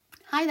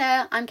Hi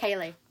there, I'm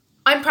Kaylee.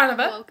 I'm Pranava.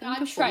 Welcome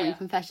to Forming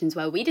Confessions,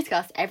 where we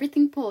discuss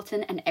everything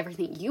important and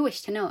everything you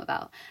wish to know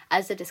about.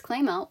 As a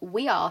disclaimer,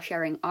 we are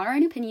sharing our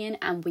own opinion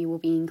and we will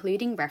be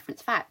including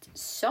reference facts.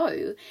 So,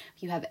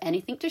 if you have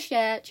anything to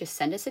share, just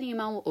send us an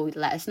email or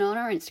let us know on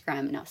our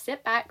Instagram. Now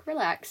sit back,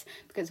 relax,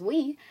 because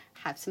we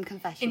have some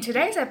confessions. In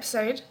today's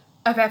episode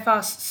of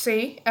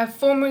FRC, of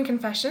Forming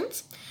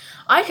Confessions,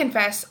 I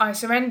confess I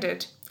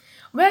surrendered.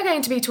 We're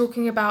going to be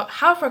talking about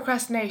how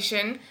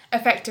procrastination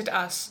affected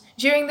us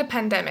during the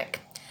pandemic.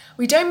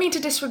 We don't mean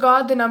to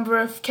disregard the number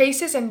of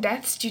cases and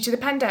deaths due to the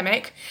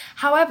pandemic.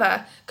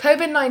 However,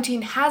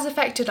 COVID-19 has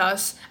affected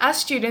us as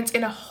students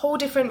in a whole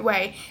different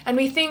way, and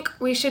we think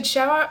we should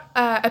share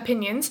our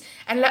opinions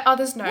and let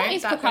others know what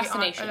is that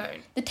procrastination? they aren't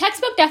alone. The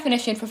textbook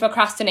definition for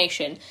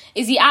procrastination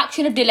is the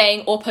action of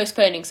delaying or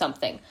postponing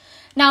something.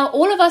 Now,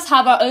 all of us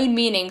have our own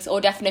meanings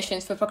or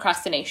definitions for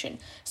procrastination.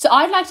 So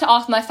I'd like to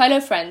ask my fellow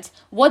friends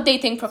what they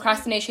think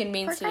procrastination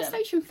means to them.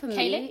 Procrastination for me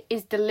Kaylee?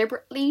 is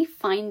deliberately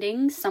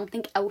finding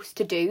something else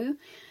to do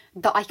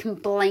that I can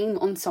blame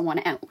on someone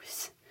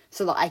else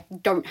so that I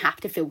don't have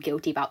to feel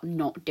guilty about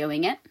not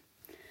doing it.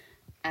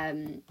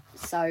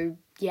 So,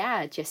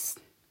 yeah, just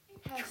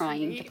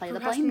trying to play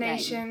the blame game.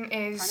 Procrastination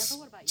is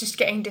just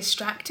getting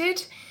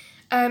distracted.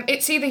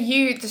 It's either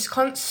you just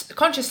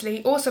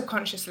consciously or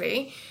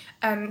subconsciously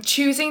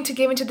choosing to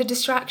give into the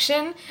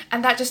distraction,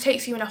 and that just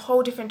takes you in a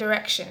whole different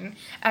direction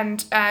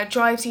and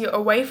drives you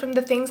away from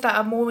the things that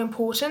are more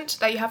important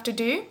that you have to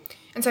do.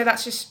 And so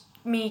that's just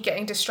me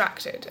getting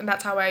distracted, and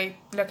that's how I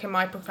look at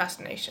my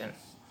procrastination.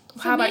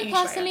 How about you,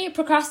 personally,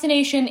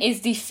 procrastination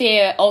is the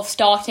fear of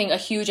starting a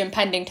huge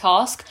impending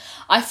task.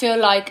 I feel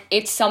like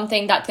it's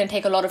something that can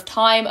take a lot of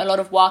time, a lot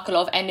of work, a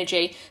lot of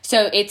energy.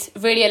 So it's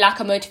really a lack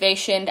of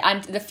motivation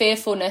and the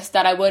fearfulness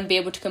that I won't be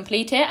able to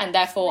complete it, and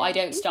therefore I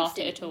don't start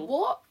it at all.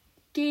 What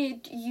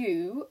did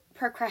you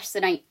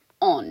procrastinate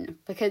on?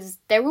 Because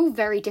they're all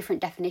very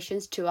different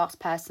definitions to us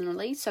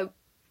personally. So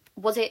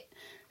was it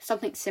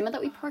something similar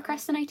that we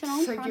procrastinated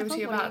on? So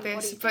guilty about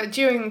this, but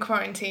during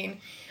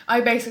quarantine,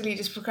 I basically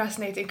just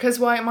procrastinated because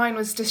mine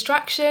was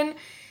distraction.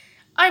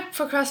 I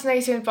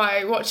procrastinated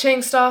by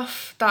watching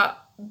stuff that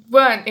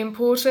weren't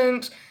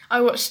important. I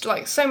watched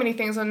like so many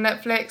things on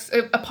Netflix,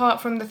 apart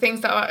from the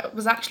things that I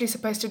was actually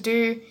supposed to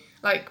do,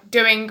 like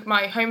doing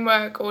my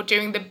homework or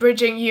doing the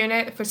bridging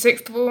unit for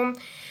sixth form.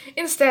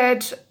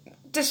 Instead,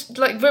 just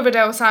like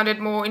Riverdale sounded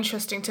more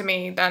interesting to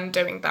me than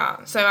doing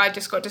that. So I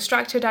just got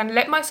distracted and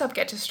let myself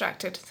get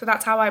distracted. So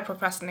that's how I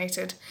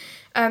procrastinated.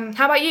 How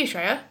about you,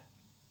 Shreya?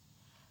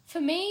 For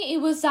me, it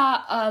was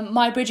that one of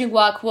my bridging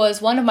work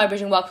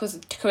was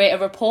to create a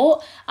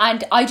report,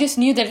 and I just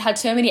knew that it had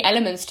so many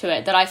elements to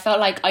it that I felt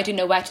like I didn't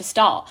know where to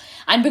start.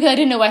 And because I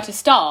didn't know where to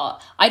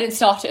start, I didn't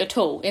start it at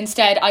all.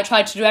 Instead, I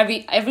tried to do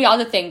every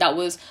other thing that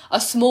was a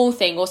small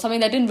thing or something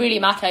that didn't really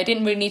matter. I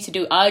didn't really need to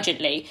do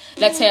urgently.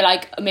 Let's say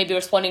like maybe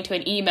responding to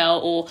an email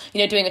or,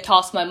 doing a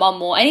task for my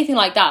mum or anything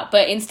like that.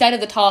 But instead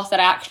of the task that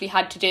I actually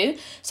had to do.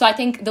 So I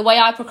think the way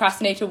I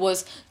procrastinated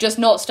was just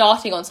not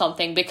starting on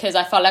something because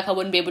I felt like I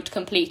wouldn't be able to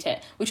complete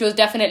it, which was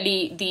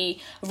definitely the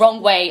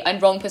wrong way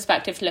and wrong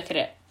perspective to look at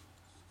it.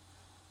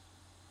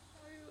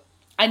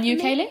 And you,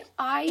 Kaylee?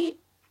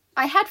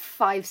 I had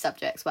 5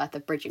 subjects worth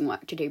of bridging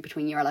work to do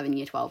between year 11 and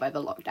year 12 over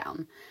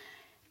lockdown.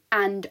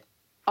 And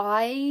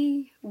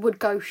I would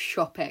go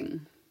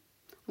shopping,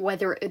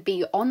 whether it would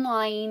be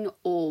online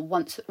or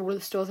once all the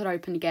stores had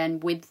opened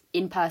again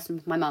in person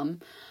with my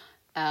mum,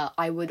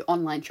 I would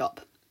online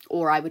shop.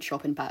 Or I would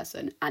shop in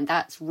person. And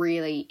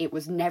it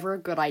was never a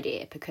good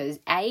idea because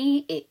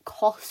A, it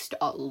cost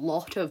a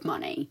lot of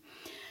money.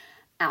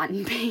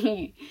 And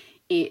B,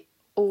 it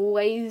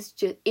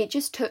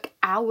just took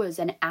hours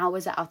and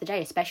hours out of the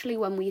day, especially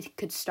when we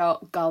could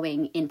start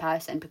going in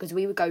person, because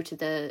we would go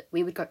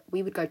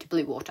to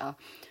Blue Water,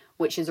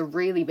 which is a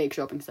really big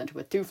shopping centre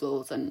with 2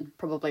 floors and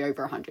probably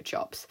over 100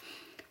 shops.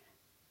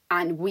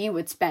 And we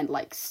would spend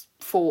like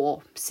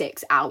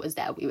 4-6 hours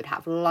there. We would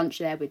have lunch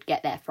there. We'd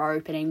get there for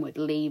opening. We'd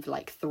leave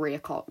like 3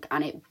 o'clock.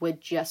 And it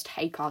would just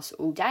take us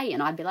all day.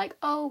 And I'd be like,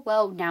 oh,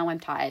 well, now I'm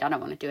tired. I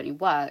don't want to do any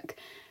work.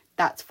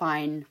 That's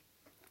fine.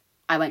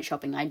 I went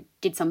shopping. I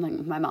did something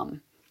with my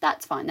mum.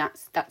 That's fine.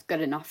 That's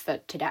good enough for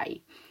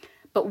today.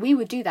 But we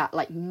would do that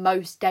like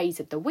most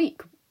days of the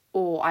week.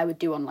 Or I would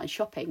do online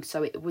shopping.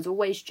 So it was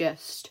always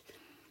just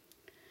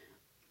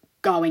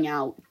going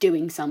out,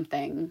 doing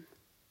something.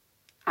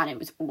 And it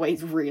was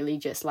always really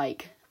just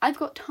like, I've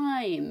got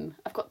time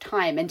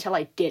until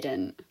I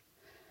didn't.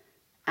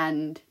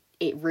 And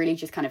it really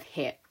just kind of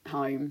hit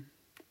home.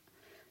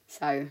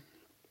 So,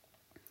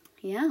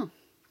 yeah,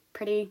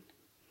 pretty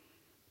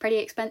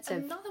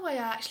expensive. Another way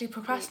I actually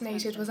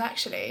procrastinated was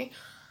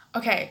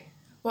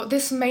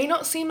this may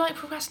not seem like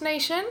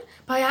procrastination,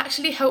 but I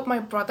actually helped my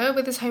brother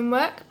with his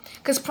homework.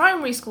 Because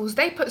primary schools,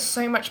 they put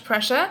so much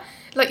pressure.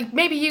 Like,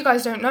 maybe you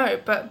guys don't know,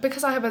 but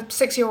because I have a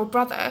 6-year-old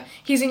brother,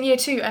 he's in year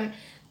 2, and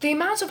the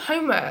amount of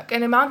homework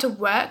and amount of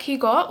work he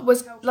got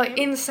was like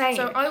insane.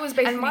 So I was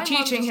basically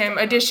teaching him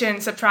addition,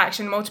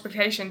 subtraction,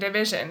 multiplication,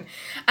 division.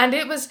 And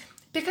it was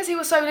because he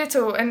was so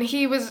little, and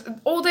he was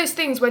all those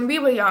things when we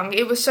were young,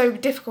 it was so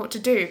difficult to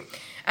do.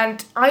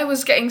 And I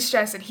was getting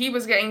stressed, and he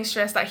was getting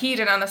stressed that he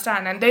didn't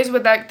understand. And those were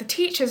like the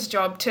teacher's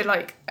job to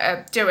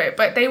do it,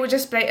 but they were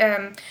just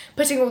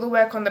putting all the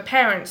work on the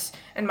parents.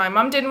 And my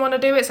mum didn't want to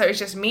do it, so it was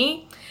just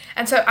me.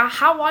 And so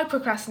how I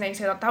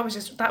procrastinated,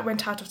 that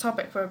went out of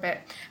topic for a bit.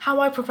 How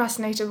I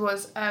procrastinated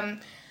was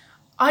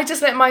I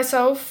just let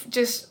myself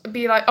just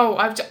be like, oh,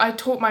 I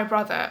taught my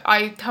brother,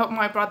 I helped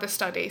my brother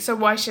study, so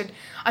why should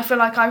I feel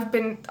like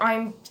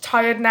I'm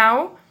tired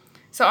now,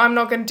 so I'm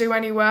not going to do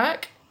any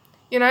work,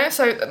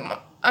 so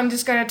I'm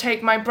just going to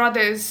take my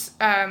brother's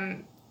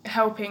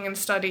helping and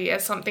study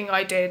as something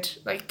I did,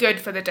 like, good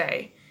for the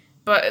day.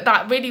 But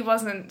that really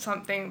wasn't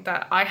something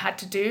that I had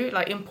to do,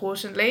 like,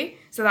 importantly.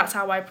 So that's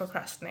how I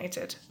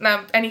procrastinated.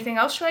 Now, anything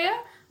else, Shreya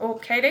or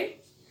Katie?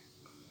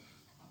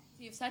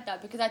 You've said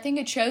that because I think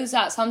it shows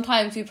that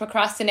sometimes we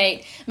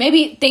procrastinate,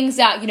 maybe things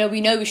that,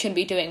 we know we shouldn't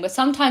be doing, but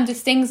sometimes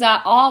it's things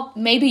that are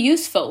maybe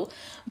useful.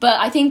 But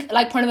I think,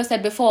 like Pranava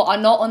said before, are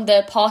not on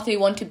the path we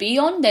want to be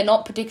on. They're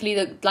not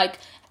particularly,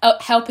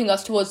 helping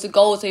us towards the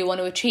goals that we want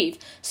to achieve.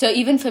 So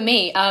even for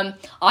me, I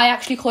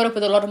actually caught up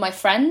with a lot of my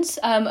friends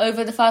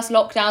over the first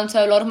lockdown.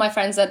 So a lot of my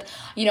friends that,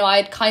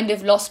 I'd kind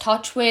of lost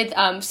touch with,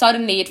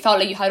 suddenly it felt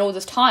like you had all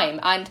this time.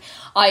 And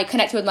I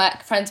connected with my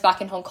friends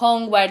back in Hong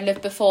Kong where I'd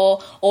lived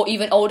before, or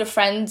even older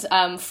friends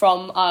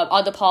from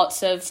other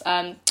parts of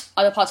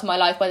my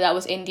life, whether that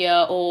was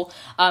India or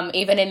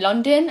even in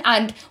London.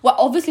 And well,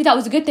 obviously that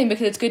was a good thing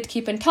because it's good to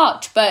keep in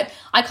touch. But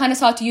I kind of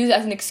started to use it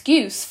as an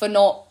excuse for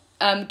not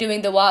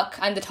doing the work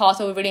and the tasks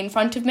that were really in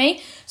front of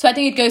me. So I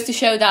think it goes to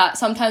show that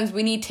sometimes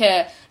we need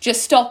to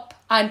just stop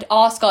and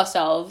ask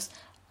ourselves,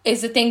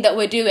 is the thing that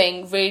we're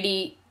doing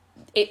really,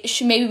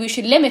 maybe we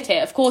should limit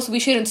it. Of course, we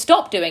shouldn't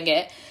stop doing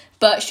it,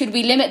 but should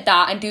we limit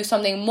that and do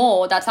something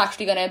more that's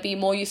actually going to be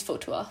more useful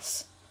to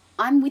us?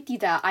 I'm with you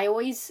there.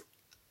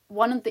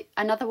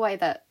 Another way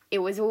that it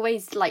was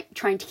always like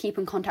trying to keep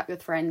in contact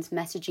with friends,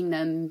 messaging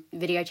them,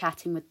 video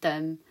chatting with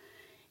them.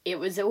 It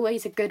was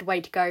always a good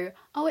way to go,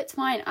 oh, it's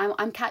fine,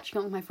 I'm catching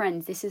up with my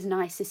friends, this is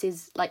nice, this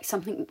is like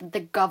something the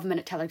government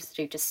are telling us to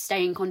do, just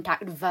stay in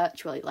contact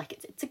virtually, like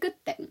it's a good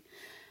thing.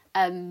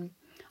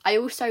 I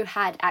also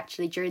had,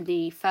 actually, during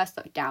the first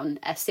lockdown,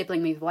 a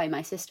sibling move away,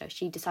 my sister,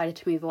 she decided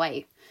to move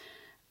away,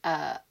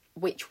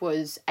 which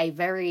was a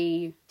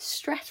very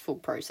stressful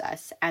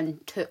process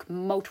and took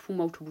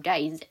multiple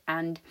days,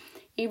 and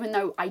even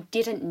though I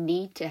didn't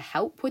need to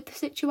help with the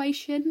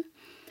situation,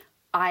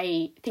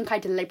 I think I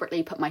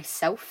deliberately put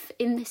myself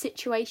in this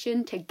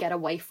situation to get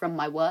away from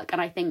my work.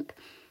 And I think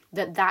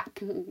that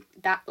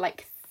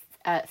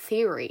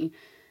theory,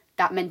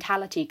 that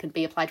mentality could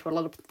be applied to a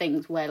lot of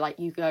things where, like,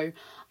 you go,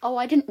 oh,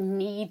 I didn't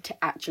need to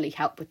actually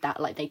help with that.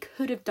 Like, they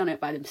could have done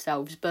it by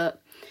themselves,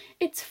 but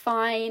it's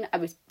fine. I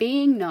was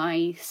being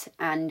nice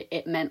and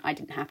it meant I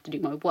didn't have to do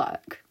my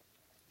work.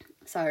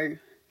 So,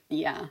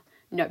 yeah.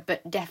 No,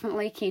 but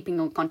definitely keeping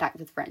in contact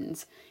with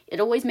friends. It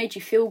always made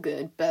you feel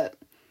good, but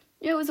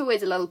there was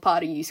always a little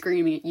part of you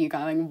screaming at you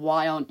going,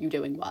 why aren't you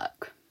doing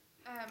work?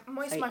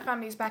 Most of my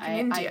family's back in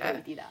India. I agree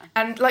with you there.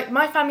 And, like,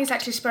 my family's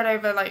actually spread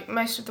over, like,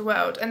 most of the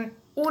world. And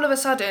all of a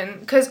sudden,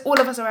 because all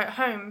of us are at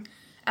home,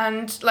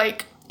 and,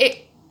 like,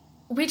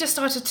 we just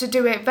started to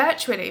do it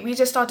virtually. We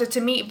just started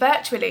to meet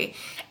virtually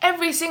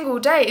every single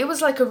day. It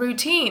was like a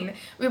routine.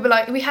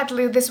 We had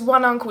this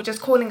one uncle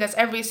just calling us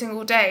every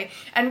single day.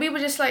 And we were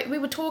just like, we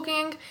were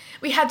talking.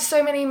 We had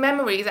so many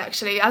memories,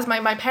 actually. As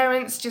my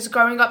parents just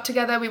growing up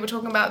together, we were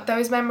talking about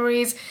those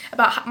memories,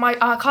 about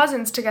our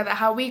cousins together,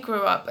 how we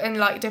grew up in,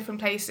 like,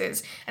 different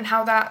places, and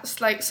how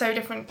that's, like, so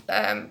different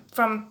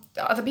from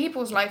other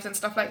people's lives and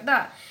stuff like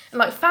that. And,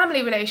 like,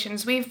 family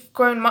relations, we've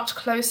grown much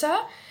closer.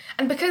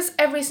 And because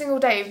every single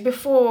day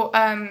before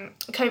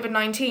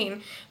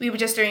COVID-19, we were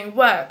just doing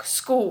work,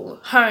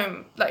 school,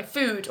 home, like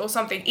food or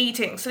something,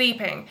 eating,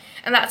 sleeping,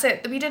 and that's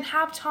it. We didn't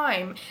have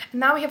time. And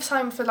now we have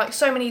time for, like,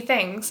 so many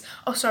things.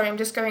 Oh, sorry, I'm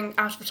just going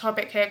out of the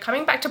topic here.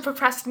 Coming back to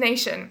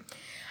procrastination.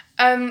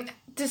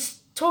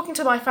 Just talking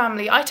to my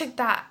family, I took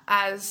that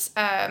as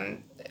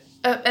an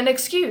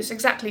excuse,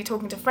 exactly,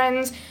 talking to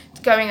friends,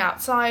 going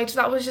outside.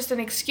 That was just an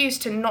excuse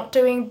to not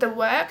doing the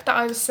work that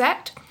I was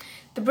set.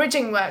 The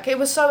bridging work, it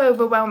was so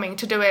overwhelming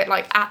to do it,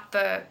 like, at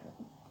the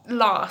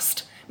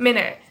last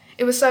minute.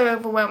 It was so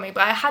overwhelming,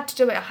 but I had to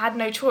do it. I had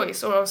no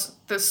choice, or else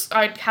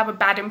I'd have a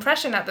bad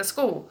impression at the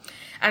school.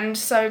 And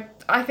so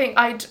I think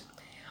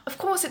of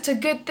course it's a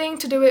good thing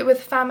to do it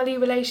with family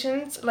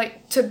relations,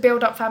 like, to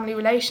build up family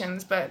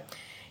relations, but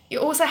you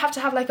also have to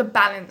have, like, a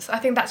balance. I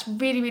think that's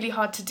really, really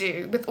hard to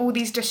do with all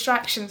these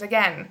distractions.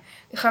 Again,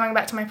 coming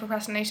back to my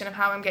procrastination of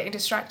how I'm getting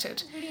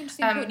distracted. Really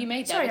interesting point you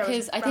made there,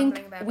 because I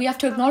think we have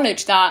to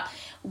acknowledge that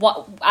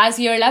as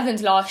year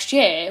 11s last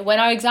year, when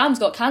our exams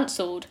got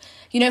cancelled,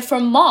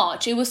 from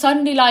March, it was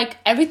suddenly like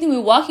everything we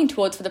were working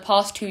towards for the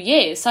past 2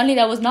 years, suddenly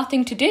there was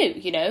nothing to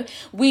do,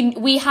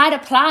 We had a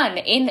plan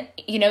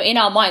in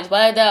our minds,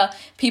 whether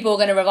people were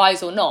going to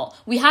revise or not.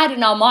 We had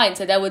in our minds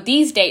that there were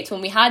these dates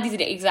when we had these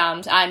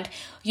exams, and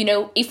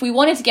if we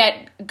wanted to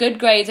get good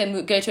grades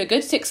and go to a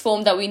good sixth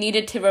form, that we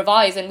needed to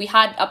revise, and we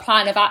had a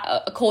plan of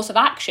a course of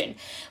action.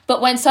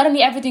 But when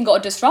suddenly everything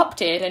got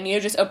disrupted and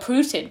just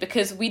uprooted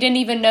because we didn't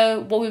even know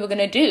what we were going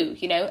to do,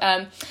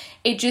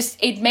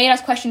 it made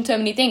us question so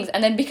many things.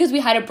 And then because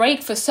we had a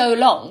break for so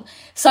long,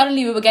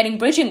 suddenly we were getting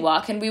bridging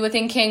work, and we were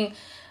thinking,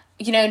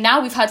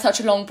 now we've had such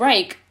a long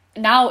break.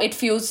 Now it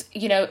feels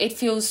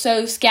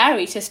so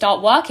scary to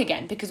start work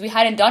again because we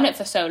hadn't done it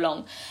for so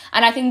long.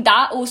 And I think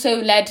that also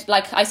led,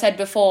 like I said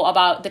before,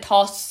 about the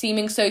tasks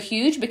seeming so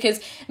huge, because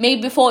maybe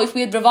before, if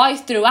we had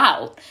revised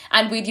throughout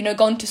and we'd,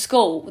 gone to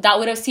school, that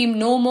would have seemed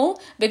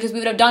normal because we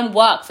would have done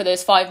work for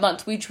those 5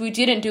 months, which we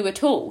didn't do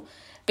at all.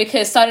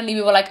 Because suddenly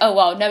we were like, oh,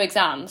 well, no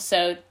exams,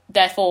 so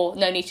therefore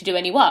no need to do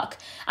any work.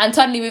 And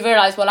suddenly we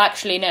realised, well,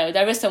 actually, no,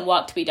 there is some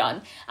work to be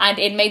done. And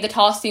it made the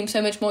task seem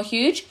so much more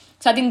huge.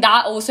 So I think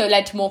that also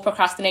led to more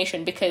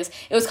procrastination, because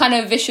it was kind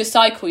of a vicious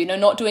cycle,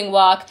 not doing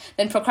work,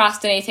 then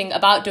procrastinating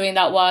about doing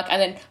that work, and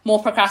then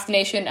more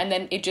procrastination. And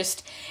then it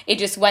just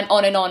went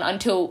on and on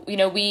until,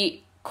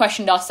 we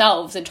questioned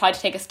ourselves and tried to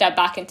take a step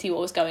back and see what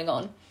was going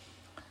on.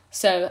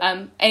 So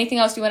anything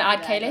else you want to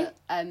add,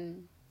 Kayleigh?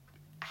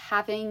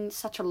 Having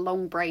such a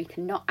long break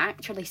and not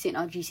actually sitting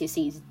on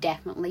GCSEs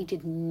definitely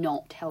did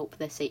not help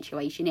the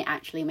situation. It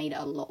actually made it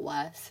a lot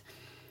worse.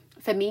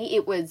 For me,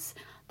 it was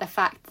the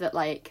fact that,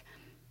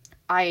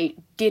 I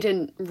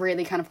didn't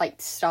really kind of,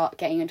 start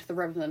getting into the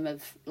rhythm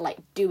of,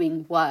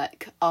 doing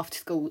work after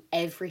school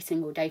every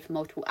single day for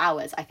multiple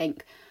hours. I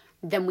think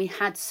then we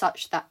had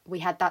such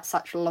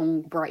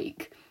long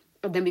break,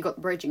 and then we got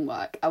the bridging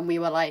work, and we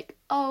were like,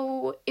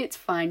 oh, it's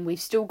fine. We've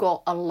still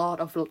got a lot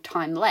of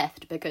time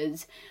left,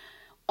 because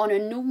on a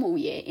normal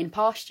year, in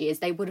past years,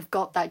 they would have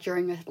got that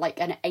during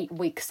an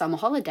 8-week summer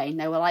holiday, and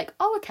they were like,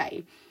 oh,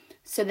 okay.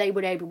 So they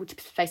were able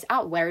to space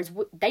out, whereas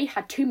they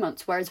had 2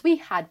 months, whereas we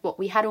had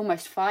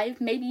almost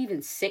 5, maybe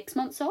even 6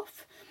 months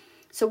off.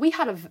 So we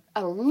had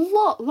a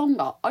lot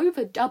longer,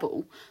 over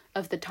double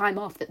of the time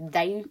off that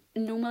they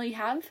normally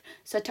have.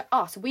 So to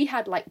us, we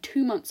had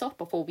 2 months off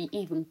before we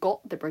even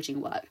got the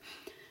bridging work.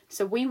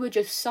 So we were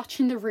just such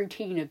in the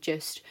routine of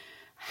just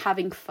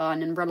having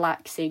fun and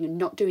relaxing and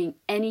not doing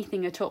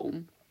anything at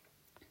all,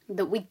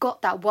 that we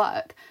got that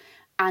work,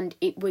 and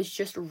it was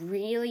just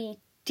really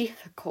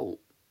difficult,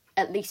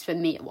 at least for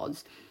me it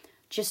was,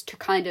 just to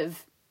kind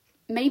of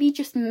maybe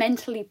just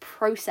mentally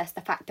process the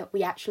fact that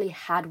we actually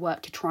had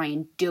work to try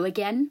and do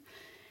again.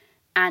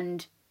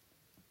 And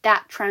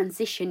that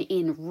transition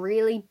in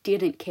really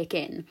didn't kick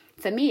in.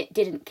 For me, it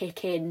didn't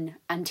kick in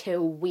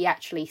until we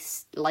actually,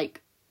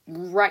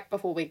 right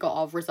before we got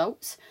our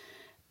results.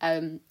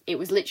 It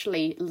was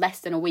literally less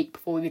than a week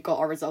before we got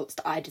our results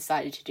that I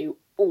decided to do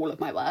all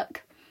of my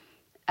work.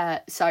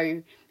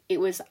 So it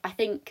was, I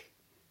think,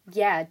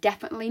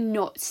 definitely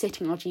not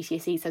sitting on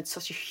GCSEs had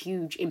such a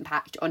huge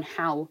impact on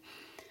how,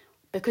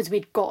 because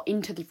we'd got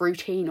into the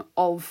routine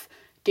of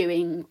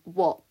doing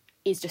what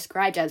is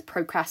described as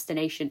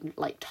procrastination,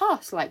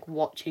 tasks like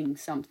watching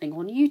something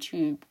on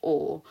YouTube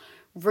or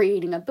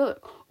reading a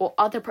book or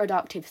other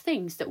productive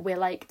things that we're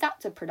like,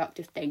 that's a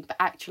productive thing, but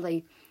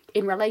actually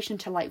in relation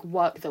to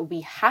work that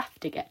we have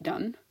to get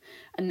done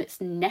and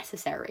that's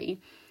necessary,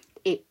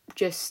 it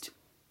just,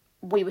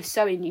 we were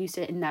so used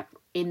to it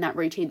in that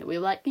routine that we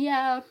were like,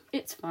 yeah,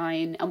 it's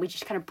fine, and we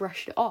just kind of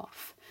brushed it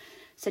off.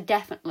 So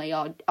definitely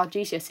our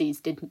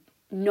GCSEs did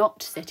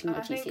not sitting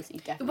on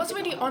GCSEs. Definitely it wasn't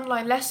really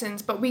online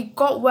lessons, but we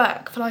got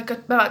work for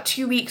about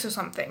 2 weeks or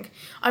something.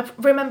 I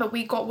remember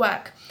we got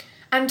work,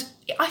 and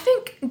I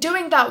think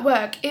doing that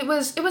work, it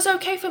was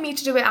okay for me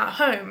to do it at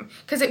home,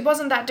 because it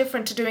wasn't that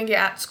different to doing it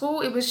at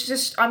school. It was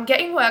just, I'm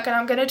getting work and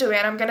I'm going to do it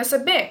and I'm going to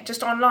submit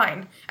just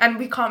online, and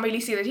we can't really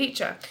see the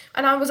teacher,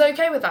 and I was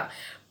okay with that.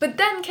 But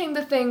then came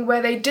the thing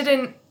where they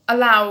didn't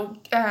allow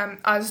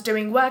us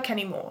doing work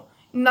anymore.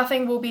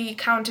 Nothing will be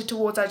counted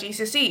towards our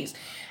GCSEs.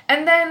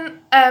 And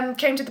then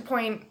came to the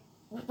point,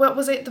 what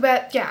was it?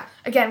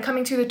 Again,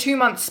 coming to the 2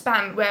 month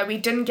span where we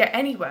didn't get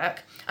any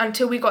work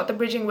until we got the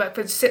bridging work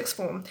for the sixth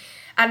form.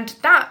 And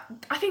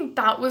I think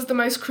that was the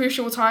most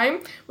crucial time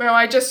where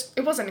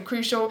it wasn't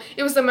crucial,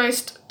 it was the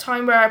most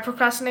time where I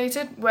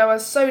procrastinated, where I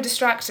was so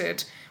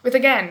distracted with,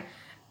 again,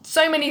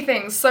 so many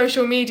things,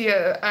 social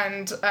media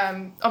and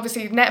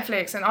obviously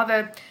Netflix and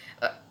other,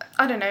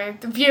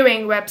 the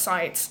viewing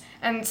websites.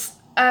 And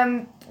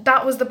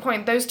that was the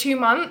point. Those 2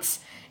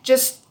 months,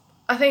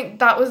 I think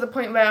that was the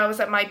point where I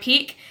was at my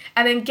peak.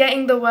 And then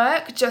getting the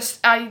work, it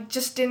just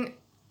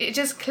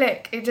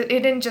clicked. It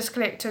didn't just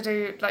click to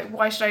do,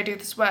 why should I do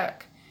this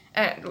work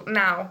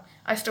now?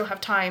 I still have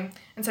time.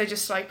 And so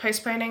just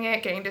postponing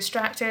it, getting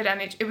distracted,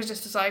 and it was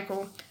just a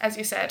cycle, as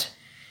you said.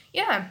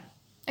 Yeah.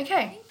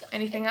 Okay.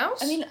 Anything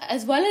else? I mean,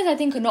 as well as I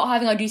think not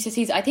having our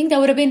GCSEs, I think there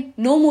would have been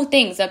normal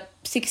things that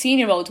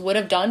 16-year-olds would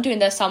have done during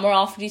their summer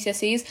after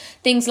GCSEs.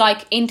 Things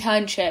like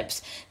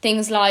internships,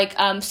 things like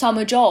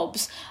summer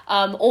jobs,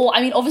 or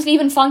I mean, obviously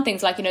even fun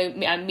things like,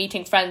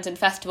 meeting friends and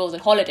festivals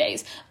and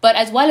holidays. But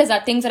as well as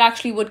that, things that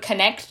actually would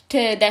connect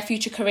to their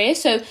future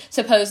careers. So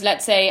suppose,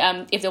 let's say,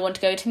 if they want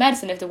to go into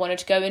medicine, if they wanted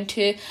to go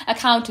into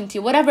accountancy,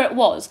 whatever it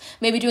was,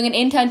 maybe doing an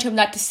internship on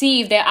that to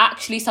see if they're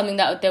actually something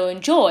that they'll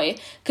enjoy.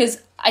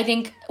 Because I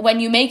think when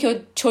you make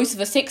your choice of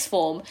a sixth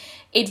form,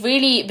 it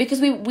really, because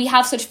we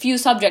have such few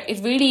subjects,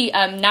 it really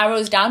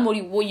narrows down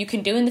what you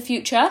can do in the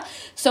future.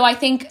 So I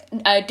think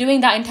doing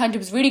that internship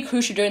is really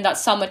crucial during that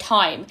summer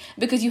time,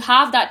 because you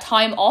have that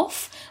time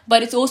off,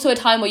 but it's also a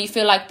time where you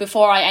feel like,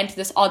 before I enter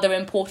this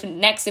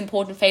next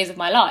important phase of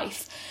my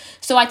life.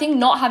 So I think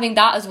not having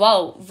that as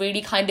well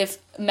really kind of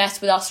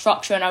messed with our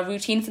structure and our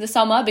routine for the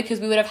summer, because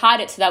we would have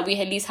had it so that we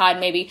at least had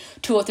maybe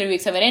 2 or 3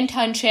 weeks of an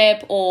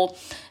internship, or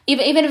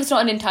even if it's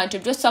not an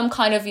internship, just some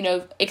kind of,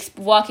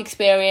 work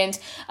experience,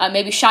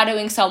 maybe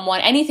shadowing someone,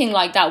 anything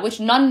like that,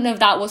 which none of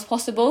that was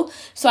possible.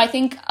 So I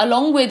think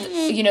along with,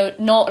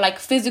 not like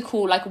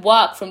physical, like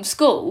work from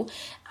school,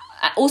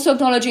 also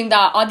acknowledging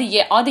that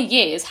other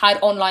years had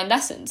online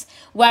lessons,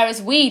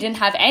 whereas we didn't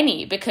have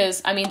any,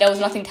 because, there was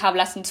nothing to have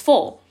lessons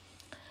for,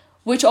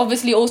 which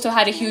obviously also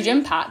had a huge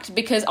impact,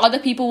 because other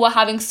people were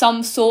having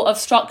some sort of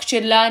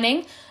structured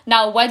learning.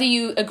 Now, whether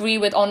you agree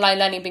with online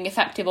learning being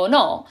effective or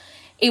not,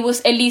 it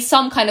was at least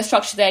some kind of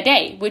structure to their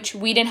day, which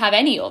we didn't have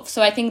any of.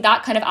 So I think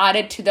that kind of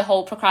added to the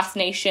whole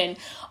procrastination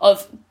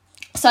of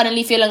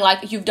suddenly feeling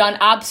like you've done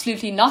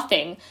absolutely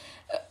nothing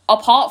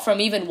apart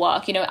from even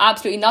work,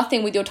 absolutely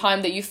nothing with your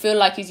time that you feel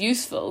like is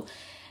useful,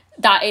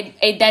 that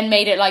it then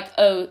made it like,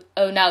 oh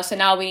no, so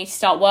now we need to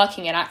start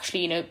working and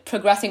actually,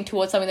 progressing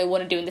towards something they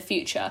want to do in the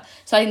future.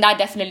 So I think that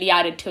definitely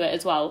added to it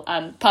as well,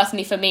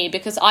 personally for me,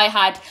 because I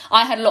had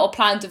a lot of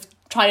plans of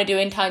trying to do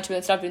internship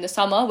and stuff during the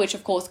summer, which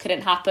of course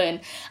couldn't happen.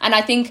 And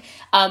I think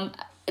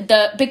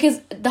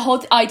because the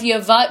whole idea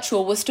of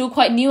virtual was still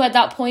quite new at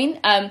that point,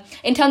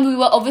 in terms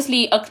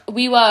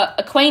we were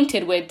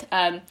acquainted with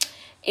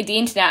the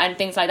internet and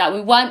things like that.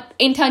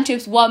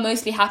 Internships were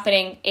mostly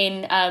happening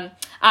in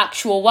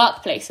actual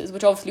workplaces,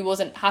 which obviously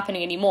wasn't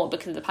happening anymore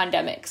because of the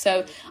pandemic.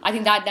 So I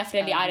think that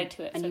definitely added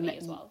to it for me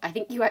as well. I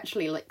think you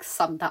actually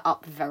summed that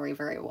up very,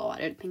 very well. I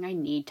don't think I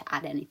need to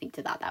add anything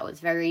to that. That was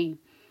very,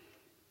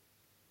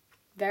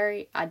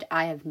 very,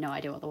 I have no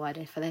idea what the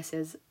word for this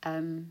is.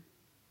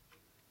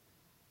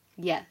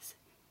 Yes,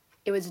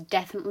 it was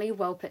definitely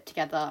well put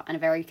together and a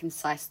very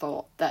concise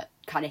thought that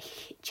kind of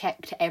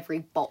checked every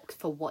box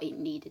for what it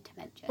needed to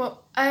mention.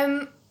 Well,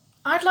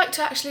 I'd like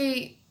to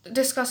actually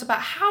discuss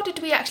about how did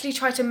we actually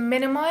try to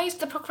minimise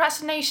the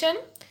procrastination.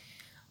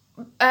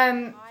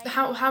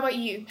 How about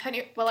you?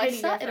 Well, I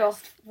started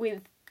off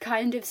with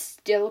kind of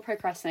still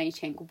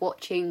procrastinating,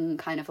 watching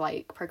kind of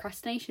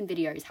procrastination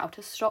videos, how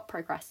to stop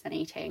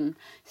procrastinating,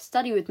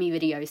 study with me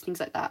videos, things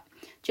like that,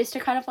 just to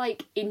kind of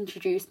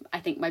introduce, I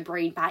think, my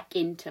brain back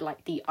into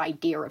the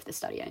idea of the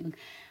studying.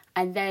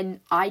 And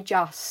then I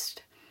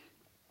just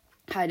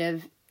kind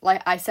of,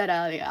 like I said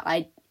earlier,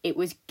 it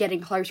was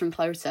getting closer and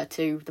closer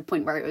to the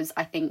point where it was,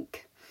 I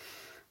think,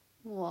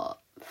 4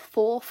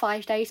 or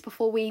 5 days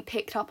before we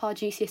picked up our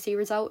GCSE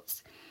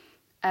results.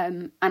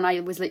 And I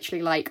was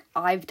literally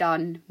I've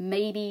done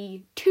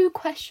maybe 2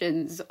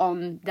 questions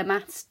on the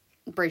maths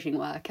bridging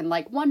work and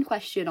 1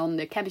 question on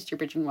the chemistry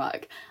bridging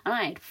work, and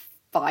I had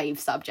 5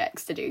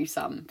 subjects to do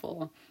some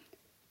for.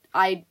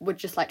 I would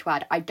just like to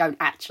add, I don't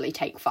actually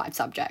take 5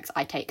 subjects,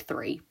 I take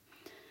 3.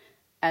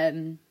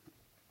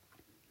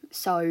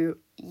 So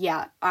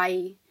yeah,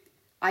 I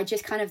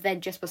just kind of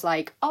then just was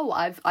I've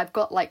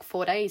got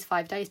 4 days,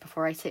 5 days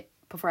before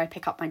I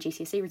pick up my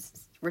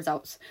GCSE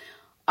results.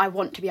 I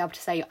want to be able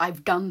to say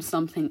I've done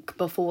something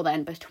before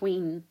then,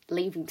 between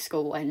leaving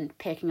school and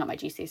picking up my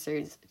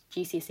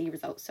GCSE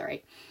results,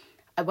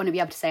 I want to be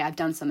able to say I've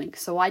done something.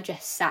 So I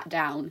just sat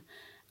down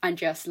and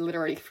just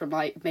literally from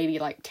maybe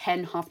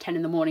half 10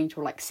 in the morning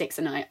till 6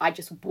 at night, I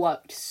just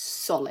worked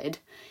solid.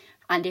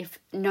 And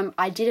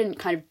I didn't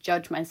kind of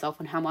judge myself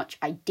on how much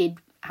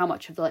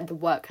of the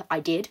work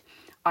I did.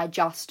 I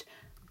just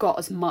got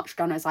as much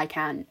done as I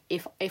can.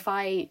 If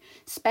I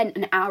spent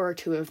an hour or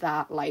 2 of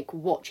that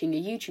watching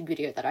a YouTube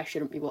video that I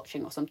shouldn't be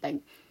watching or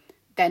something,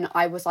 then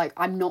I was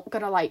I'm not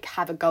gonna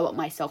have a go at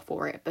myself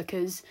for it,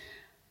 because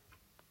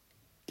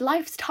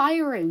life's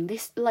tiring.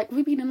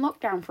 We've been in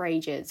lockdown for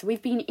ages,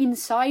 we've been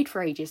inside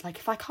for ages.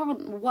 If I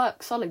can't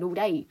work solid all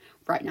day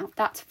right now,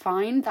 that's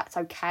fine, that's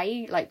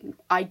okay.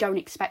 I don't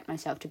expect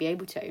myself to be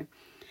able to.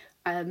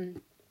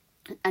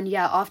 And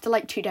yeah, after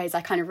 2 days,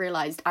 I kind of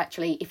realised,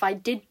 actually, if I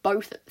did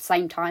both at the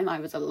same time, I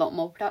was a lot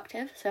more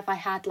productive. So if I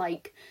had,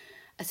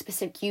 a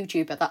specific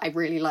YouTuber that I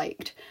really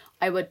liked,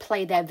 I would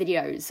play their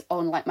videos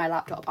on, my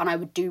laptop, and I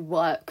would do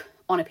work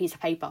on a piece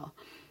of paper.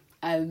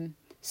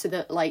 So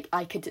that,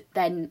 I could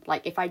then,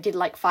 if I did,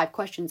 5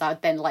 questions, I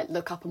would then,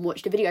 look up and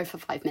watch the video for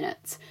 5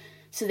 minutes.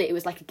 So that it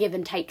was, a give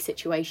and take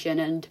situation,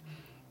 and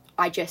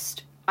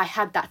I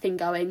had that thing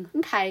going,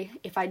 okay,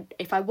 if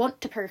I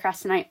want to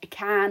procrastinate, I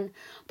can,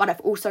 but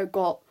I've also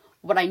got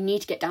what I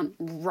need to get done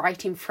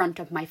right in front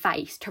of my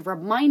face to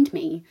remind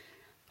me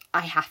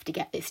I have to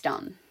get this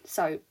done.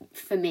 So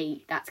for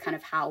me, that's kind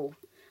of how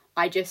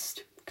I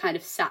just kind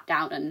of sat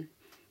down and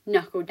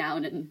knuckled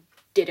down and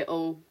did it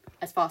all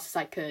as fast as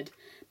I could,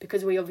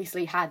 because we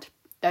obviously had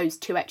those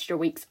 2 extra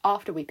weeks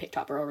after we picked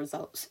up our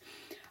results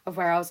of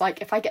where I was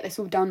like, if I get this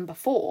all done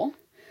before,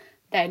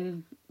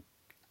 then,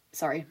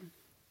 if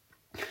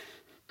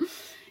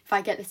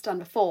I get this done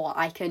before,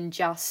 I can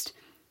just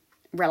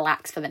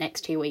relax for the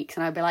next 2 weeks.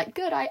 And I'd be like,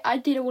 good, I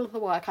did all of the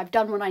work. I've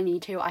done what I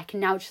need to. I can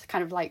now just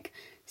kind of like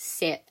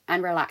sit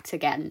and relax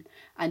again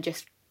and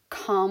just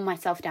calm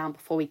myself down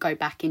before we go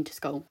back into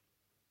school.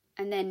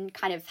 And then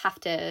kind of have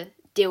to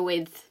deal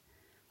with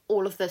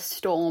all of the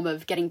storm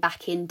of getting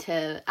back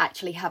into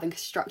actually having a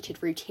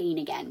structured routine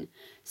again.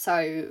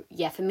 So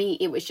yeah, for me,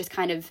 it was just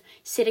kind of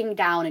sitting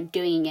down and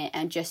doing it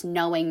and just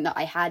knowing that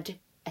I had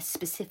a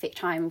specific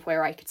time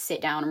where I could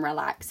sit down and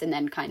relax and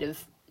then kind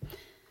of,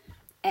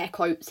 air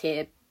quotes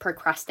here,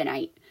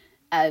 procrastinate,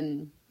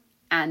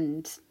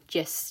 and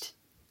just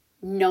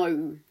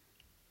know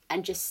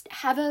and just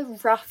have a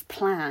rough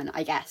plan,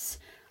 I guess,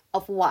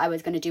 of what I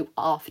was going to do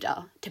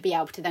after, to be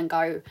able to then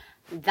go,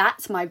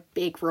 that's my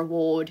big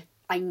reward,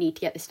 I need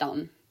to get this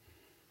done.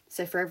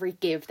 So for every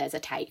give, there's a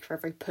take. For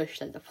every push,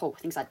 there's a pull.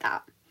 Things like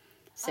that.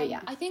 So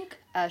yeah. I think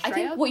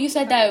what you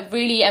said there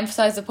really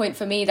emphasised the point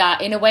for me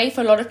that in a way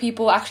for a lot of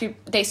people actually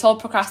they solve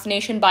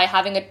procrastination by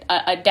having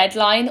a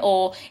deadline,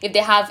 or if they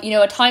have,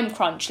 a time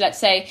crunch. Let's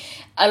say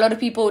a lot of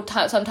people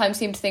sometimes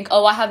seem to think,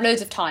 oh, I have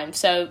loads of time,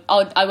 so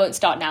I won't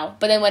start now.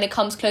 But then when it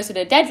comes closer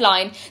to a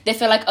deadline, they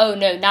feel like, oh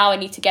no, now I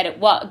need to get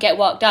work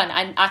done,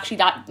 and actually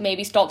that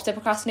maybe stops the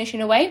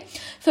procrastination away.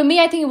 For me,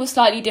 I think it was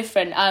slightly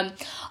different.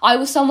 I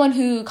was someone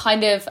who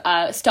kind of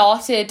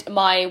started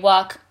my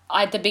work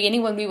at the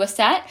beginning when we were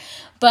set.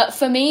 But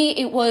for me,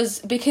 it was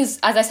because,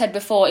 as I said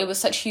before, it was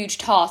such huge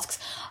tasks.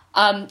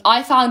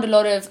 I found a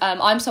lot of,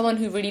 I'm someone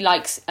who really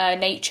likes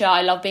nature.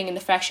 I love being in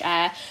the fresh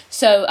air.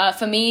 So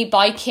for me,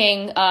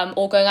 biking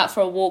or going out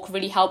for a walk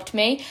really helped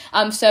me.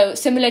 So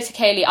similar to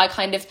Kaylee, I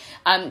kind of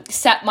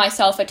set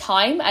myself a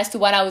time as to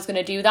when I was going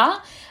to do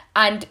that.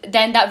 And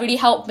then that really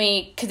helped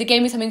me because it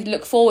gave me something to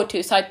look forward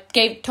to. So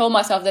I told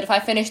myself that if I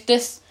finished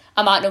this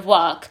amount of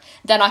work,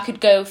 then I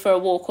could go for a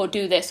walk or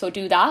do this or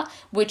do that,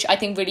 which I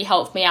think really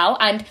helped me out.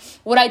 And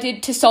what I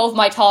did to solve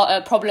my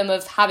problem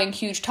of having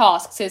huge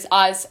tasks is,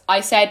 as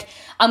I said,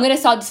 I'm going to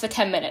start this for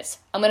 10 minutes.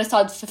 I'm going to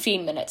start this for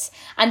 15 minutes.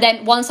 And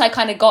then once I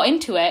kind of got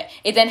into it,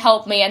 it then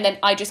helped me, and then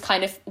I just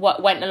kind of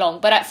went along.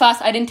 But at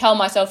first, I didn't tell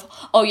myself,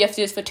 oh, you have to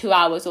do this for 2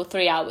 hours or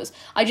 3 hours.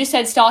 I just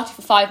said start it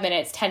for 5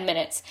 minutes, 10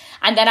 minutes.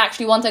 And then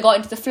actually, once I got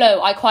into the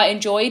flow, I quite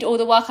enjoyed all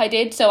the work I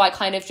did. So I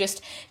kind of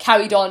just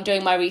carried on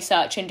doing my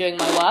research and doing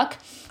my work.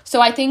 So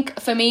I think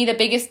for me, the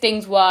biggest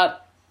things were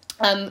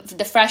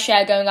the fresh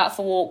air, going out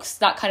for walks,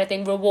 that kind of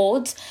thing,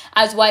 rewards,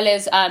 as well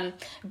as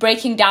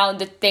breaking down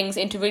the things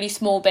into really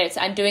small bits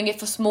and doing it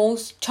for small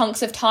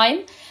chunks of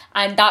time.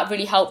 And that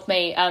really helped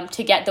me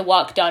to get the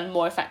work done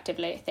more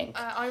effectively, I think.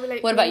 I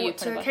relate what about you,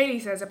 to what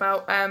Kaylee says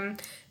about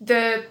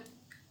the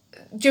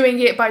doing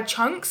it by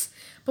chunks.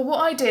 But what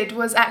I did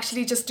was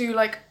actually just do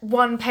like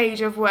 1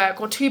 page of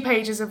work or 2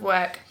 pages of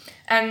work,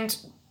 and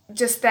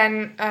just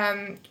then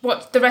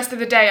the rest of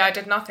the day I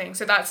did nothing.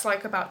 So that's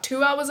like about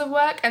 2 hours of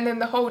work, and then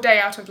the whole day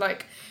out of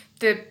like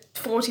the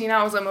 14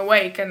 hours I'm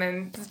awake, and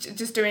then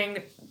just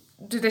doing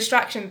the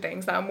distraction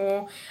things that are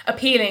more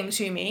appealing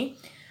to me.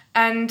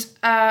 And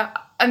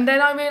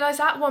then I realised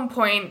at one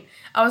point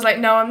I was like,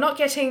 no, I'm not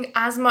getting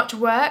as much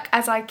work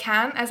as I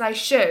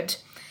should.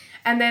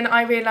 And then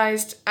I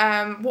realised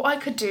what I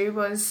could do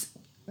was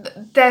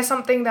there's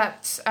something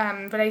that's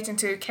relating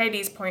to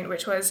Kaylee's point,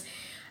 which was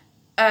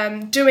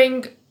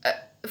doing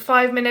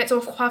 5 minutes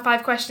or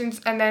 5 questions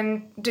and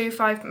then do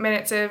 5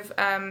 minutes of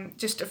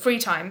just a free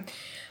time.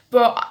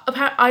 But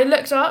I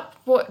looked up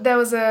there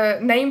was a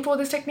name for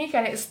this technique,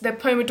 and it's the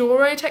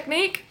Pomodoro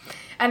technique,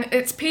 and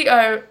it's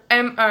Pomodoro.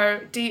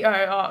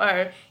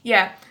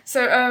 Yeah.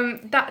 So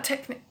that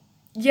technique,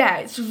 yeah,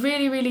 it's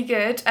really, really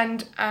good.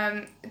 And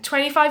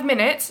 25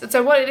 minutes.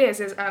 So what it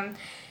is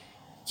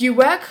you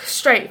work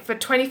straight for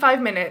 25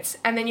 minutes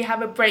and then you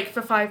have a break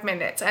for 5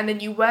 minutes, and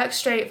then you work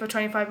straight for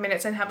 25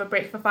 minutes and have a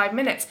break for 5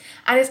 minutes.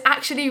 And it's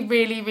actually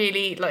really,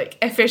 really like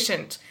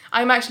efficient.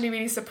 I'm actually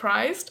really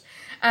surprised.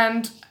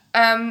 And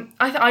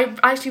I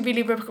actually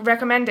really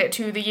recommend it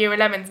to the year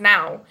 11s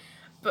now,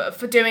 but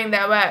for doing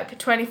their work.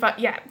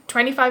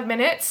 25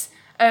 minutes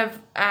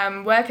of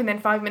work and then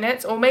 5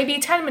 minutes, or maybe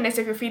 10 minutes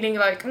if you're feeling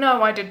like,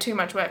 no, I did too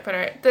much work for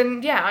it,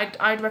 then yeah,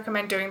 I'd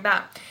recommend doing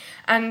that.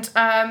 And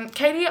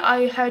Kaylee,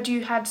 I heard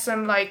you had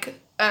some like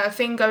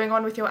thing going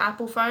on with your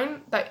Apple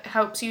phone that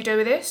helps you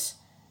do this.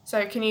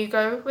 So can you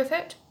go with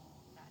it?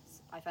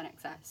 Yes, iPhone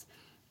XS.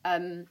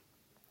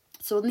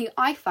 So on the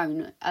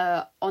iPhone,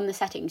 on the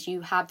settings,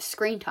 you have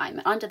screen time.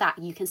 And under that,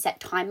 you can set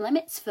time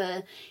limits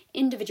for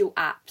individual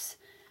apps.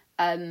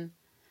 And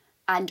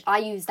I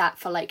use that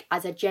for like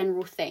as a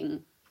general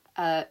thing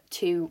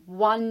to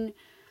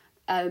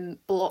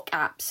block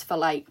apps for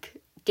like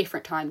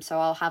different times. So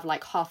I'll have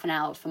like half an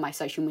hour for my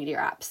social media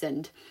apps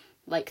and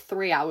like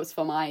 3 hours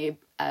for my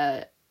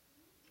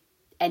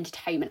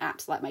entertainment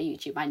apps like my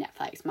YouTube, my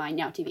Netflix, my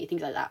Now TV,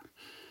 things like that,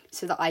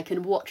 so that I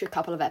can watch a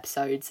couple of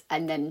episodes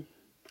and then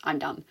I'm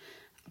done.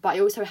 But I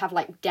also have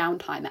like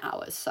downtime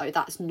hours, so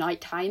that's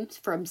night times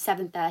from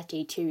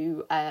 7:30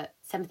 to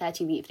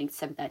 7:30 in the evening to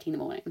 7:30 in the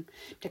morning,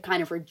 to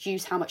kind of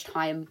reduce how much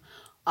time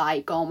I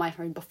go on my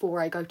phone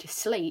before I go to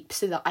sleep,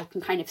 so that I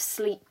can kind of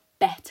sleep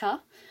better.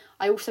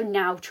 I also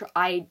now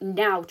try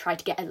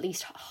to get at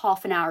least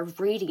half an hour of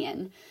reading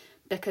in,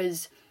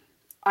 because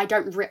I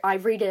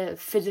read a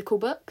physical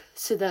book,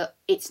 so that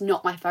it's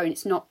not my phone,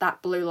 it's not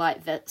that blue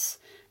light that's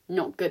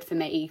not good for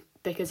me,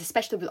 because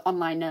especially with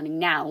online learning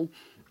now,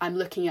 I'm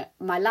looking at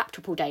my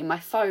laptop all day, my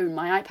phone,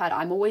 my iPad,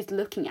 I'm always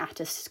looking at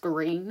a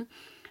screen,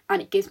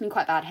 and it gives me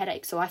quite bad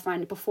headaches. So I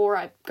find before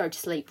I go to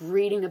sleep,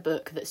 reading a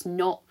book that's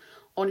not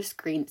on a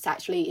screen, it's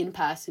actually in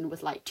person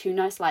with like 2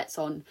 nice lights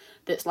on,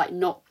 that's like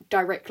not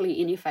directly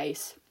in your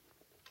face,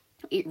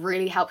 it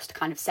really helps to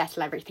kind of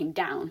settle everything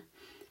down.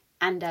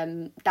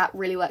 And that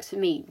really works for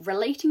me.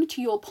 Relating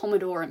to your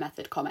Pomodoro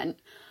method comment,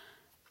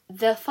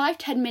 the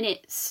 5-10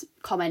 minutes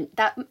comment,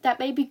 that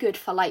may be good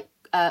for like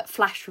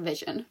flash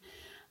revision.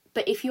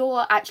 But if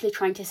you're actually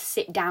trying to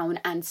sit down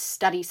and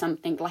study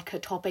something, like a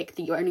topic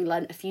that you only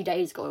learned a few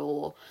days ago,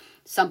 or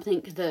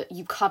something that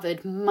you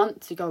covered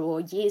months ago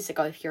or years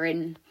ago, if you're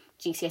in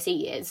GCSE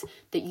years,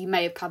 that you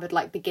may have covered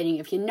like beginning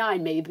of year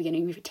 9, maybe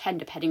beginning of year 10,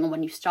 depending on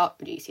when you start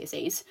the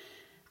GCSEs,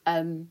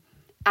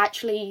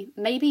 actually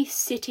maybe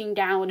sitting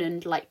down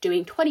and like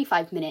doing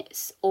 25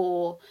 minutes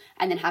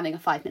and then having a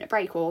 5-minute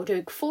break, or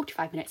doing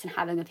 45 minutes and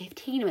having a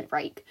 15-minute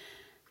break.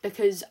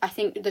 Because I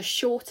think the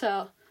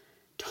shorter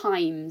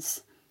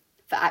times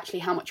for actually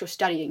how much you're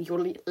studying,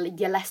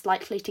 you're less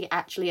likely to get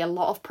actually a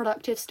lot of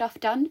productive stuff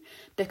done,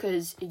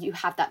 because you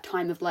have that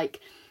time of like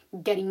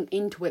getting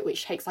into it,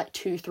 which takes like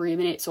 2-3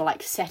 minutes, or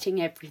like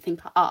setting everything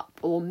up,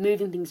 or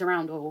moving things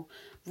around, or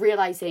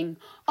realizing,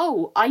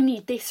 oh, I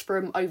need this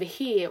from over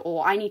here,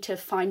 or I need to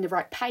find the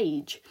right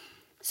page.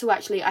 So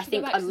actually, I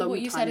think a long time... what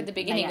you said at the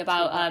beginning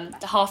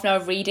about the half an hour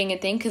of reading and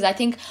thing, because I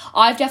think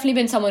I've definitely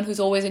been someone who's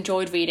always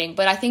enjoyed reading,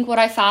 but I think what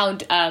I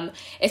found,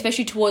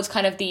 especially towards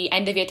kind of the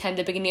end of year 10,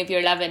 the beginning of year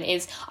 11,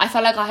 is I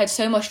felt like I had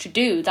so much to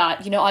do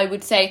that, you know, I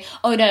would say,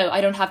 oh no,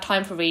 I don't have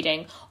time for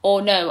reading,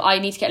 or no, I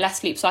need to get less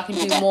sleep so I can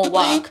do more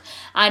work.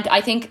 And I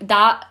think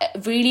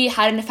that really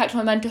had an effect on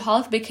my mental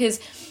health,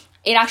 because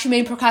it actually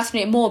made me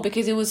procrastinate more,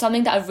 because it was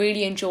something that I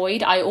really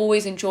enjoyed. I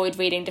always enjoyed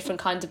reading different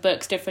kinds of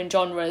books, different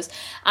genres,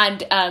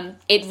 and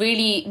it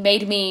really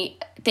made me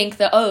think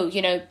that, oh,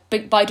 you know,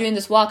 by doing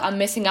this work, I'm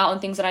missing out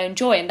on things that I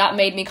enjoy, and that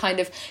made me kind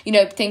of, you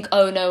know, think,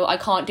 oh no, I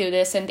can't do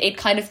this, and it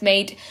kind of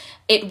made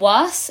it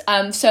worse.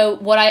 So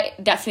what I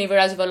definitely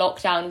realised over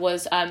lockdown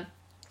was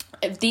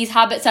these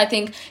habits, I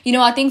think, you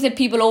know, are things that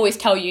people always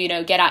tell you, you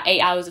know, get at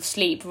 8 hours of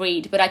sleep,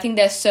 read, but I think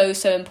they're so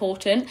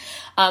important.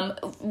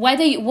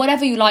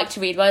 Whatever you like to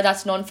read, whether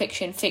that's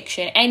non-fiction,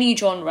 fiction, any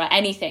genre,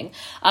 anything,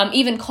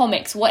 even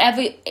comics,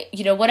 whatever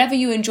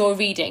you enjoy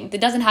reading,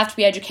 that doesn't have to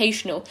be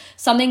educational,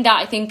 something that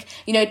I think,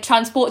 you know,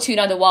 transports you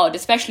to another world,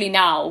 especially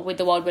now with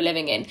the world we're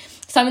living in,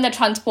 something that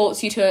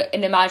transports you to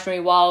an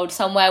imaginary world,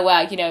 somewhere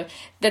where, you know,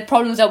 the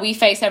problems that we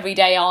face every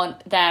day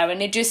aren't there,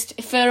 and it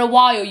just, for a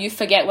while, you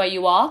forget where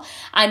you are.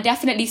 And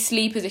definitely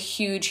sleep is a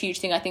huge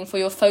thing, I think, for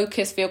your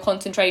focus, for your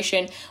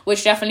concentration,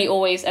 which definitely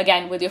always,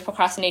 again, with your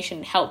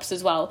procrastination helps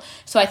as well.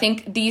 So I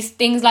think these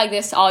things like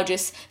this are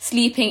just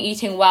sleeping,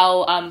 eating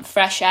well,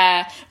 fresh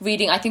air,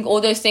 reading. I think all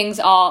those things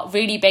are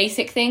really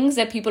basic things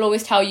that people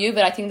always tell you,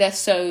 but I think they're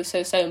so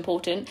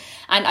important.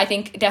 And I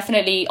think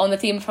definitely on the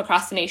theme of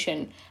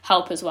procrastination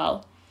help as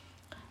well.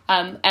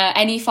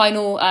 Any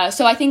final...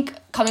 so I think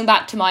coming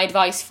back to my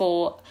advice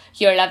for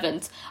year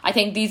 11s, I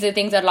think these are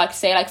things I'd like to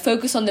say, like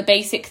focus on the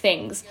basic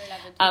things,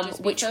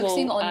 which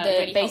focusing will on the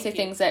really basic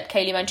things that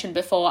Kaylee mentioned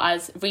before,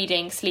 as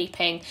reading,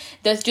 sleeping.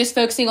 There's just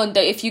focusing on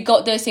if you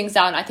got those things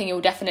down, I think it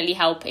will definitely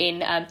help in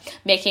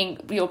minimizing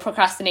your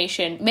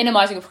procrastination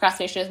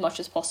as much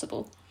as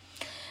possible.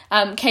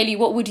 Kaylee,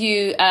 what would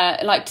you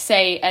like to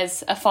say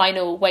as a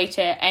final way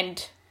to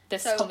end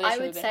this conversation? I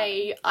would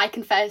say I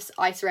confess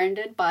I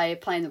surrendered by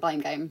playing the blame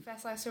game.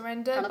 Confess I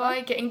surrendered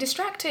by getting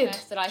distracted.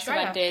 Confess that I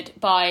surrendered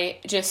by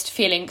just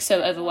feeling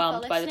so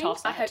overwhelmed by the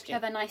task. I hope you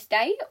have a nice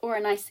day or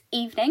a nice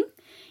evening.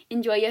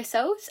 Enjoy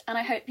yourselves, and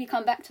I hope you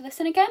come back to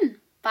listen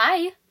again.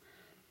 Bye.